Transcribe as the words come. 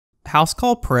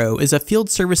Housecall Pro is a field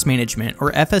service management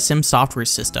or FSM software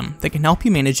system that can help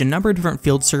you manage a number of different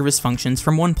field service functions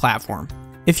from one platform.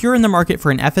 If you're in the market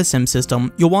for an FSM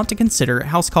system, you'll want to consider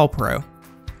Housecall Pro.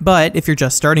 But if you're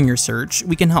just starting your search,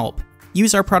 we can help.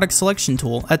 Use our product selection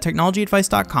tool at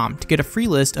TechnologyAdvice.com to get a free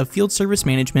list of field service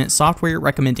management software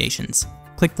recommendations.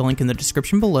 Click the link in the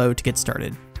description below to get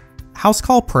started.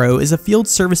 Housecall Pro is a field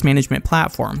service management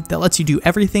platform that lets you do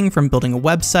everything from building a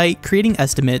website, creating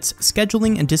estimates,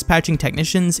 scheduling and dispatching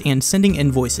technicians, and sending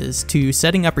invoices, to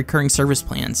setting up recurring service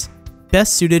plans.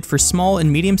 Best suited for small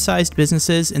and medium-sized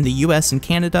businesses in the US and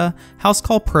Canada,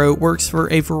 Housecall Pro works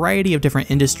for a variety of different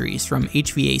industries, from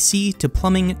HVAC to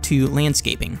plumbing to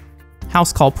landscaping.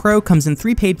 Housecall Pro comes in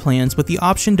 3 paid plans with the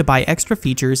option to buy extra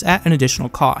features at an additional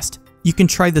cost. You can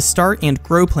try the Start and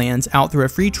Grow plans out through a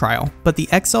free trial, but the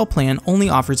XL plan only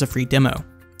offers a free demo.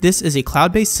 This is a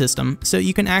cloud-based system, so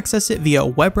you can access it via a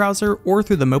web browser or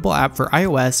through the mobile app for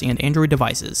iOS and Android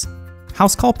devices.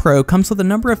 Housecall Pro comes with a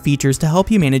number of features to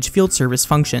help you manage field service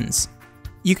functions.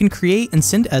 You can create and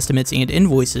send estimates and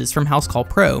invoices from Housecall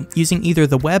Pro using either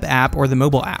the web app or the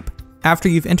mobile app. After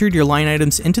you've entered your line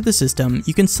items into the system,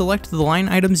 you can select the line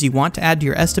items you want to add to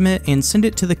your estimate and send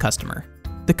it to the customer.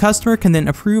 The customer can then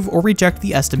approve or reject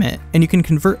the estimate, and you can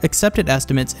convert accepted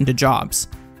estimates into jobs.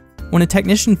 When a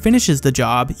technician finishes the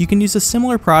job, you can use a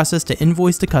similar process to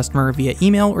invoice the customer via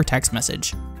email or text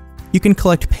message. You can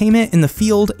collect payment in the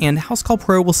field, and Housecall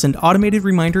Pro will send automated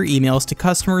reminder emails to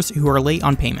customers who are late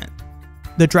on payment.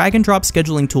 The drag and drop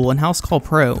scheduling tool in Housecall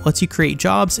Pro lets you create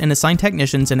jobs and assign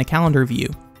technicians in a calendar view.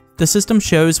 The system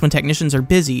shows when technicians are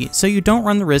busy, so you don't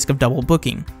run the risk of double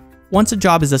booking. Once a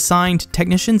job is assigned,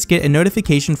 technicians get a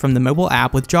notification from the mobile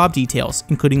app with job details,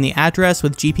 including the address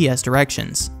with GPS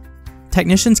directions.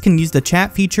 Technicians can use the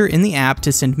chat feature in the app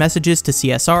to send messages to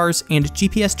CSRs, and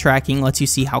GPS tracking lets you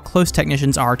see how close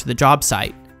technicians are to the job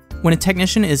site. When a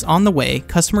technician is on the way,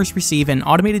 customers receive an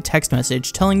automated text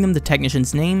message telling them the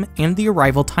technician's name and the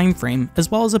arrival timeframe, as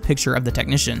well as a picture of the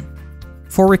technician.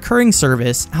 For recurring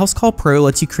service, Housecall Pro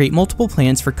lets you create multiple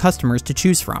plans for customers to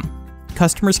choose from.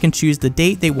 Customers can choose the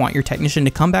date they want your technician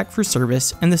to come back for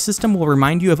service, and the system will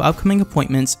remind you of upcoming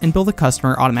appointments and bill the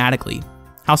customer automatically.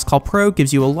 Housecall Pro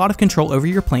gives you a lot of control over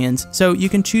your plans, so you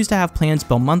can choose to have plans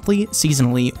bill monthly,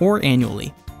 seasonally, or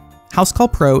annually.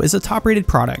 Housecall Pro is a top-rated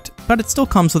product, but it still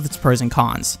comes with its pros and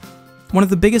cons. One of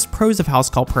the biggest pros of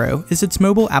Housecall Pro is its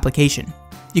mobile application.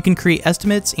 You can create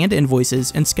estimates and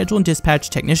invoices and schedule and dispatch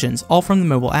technicians all from the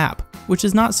mobile app, which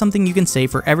is not something you can say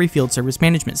for every field service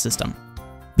management system.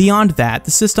 Beyond that,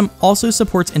 the system also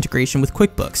supports integration with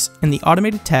QuickBooks, and the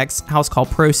automated text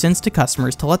Housecall Pro sends to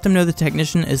customers to let them know the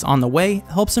technician is on the way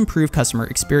helps improve customer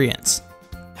experience.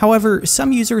 However,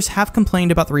 some users have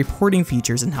complained about the reporting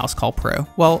features in Housecall Pro,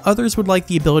 while others would like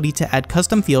the ability to add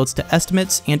custom fields to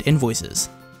estimates and invoices.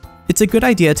 It's a good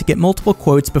idea to get multiple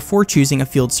quotes before choosing a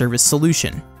field service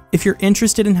solution. If you're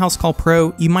interested in Housecall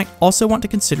Pro, you might also want to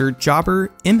consider Jobber,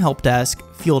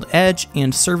 mHelpDesk, Field Edge,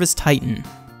 and Service Titan.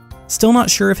 Still not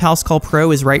sure if Housecall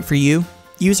Pro is right for you?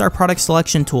 Use our product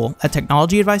selection tool at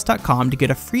TechnologyAdvice.com to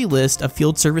get a free list of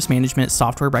field service management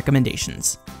software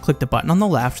recommendations. Click the button on the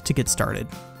left to get started.